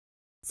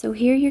So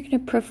here you're going to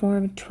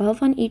perform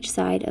 12 on each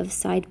side of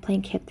side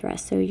plank hip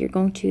thrust. So you're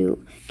going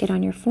to get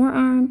on your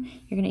forearm,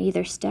 you're going to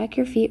either stack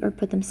your feet or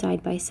put them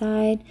side by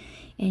side,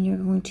 and you're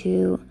going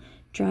to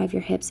drive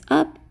your hips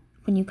up.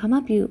 When you come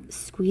up, you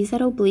squeeze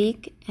that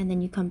oblique, and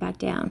then you come back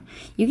down.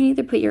 You can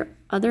either put your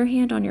other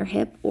hand on your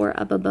hip or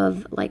up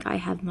above, like I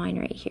have mine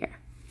right here.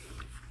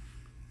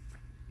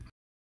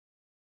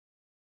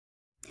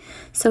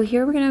 So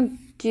here we're going to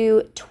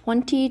do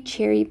 20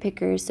 cherry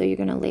pickers. So you're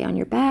going to lay on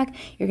your back,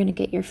 you're going to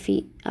get your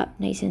feet up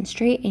nice and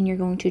straight, and you're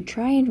going to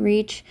try to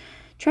reach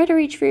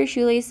for your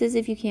shoelaces.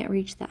 If you can't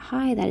reach that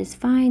high, that is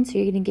fine. So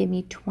you're going to give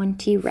me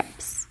 20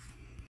 reps.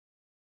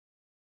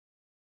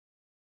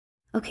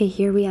 Okay,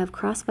 here we have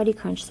crossbody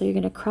crunch. So you're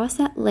going to cross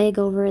that leg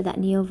over, that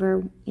knee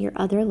over your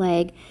other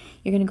leg.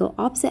 You're going to go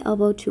opposite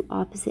elbow to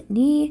opposite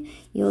knee.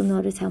 You'll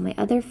notice how my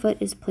other foot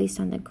is placed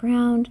on the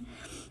ground.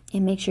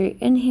 And make sure you're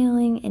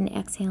inhaling and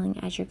exhaling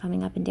as you're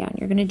coming up and down.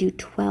 You're going to do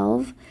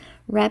 12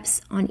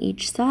 reps on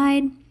each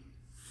side.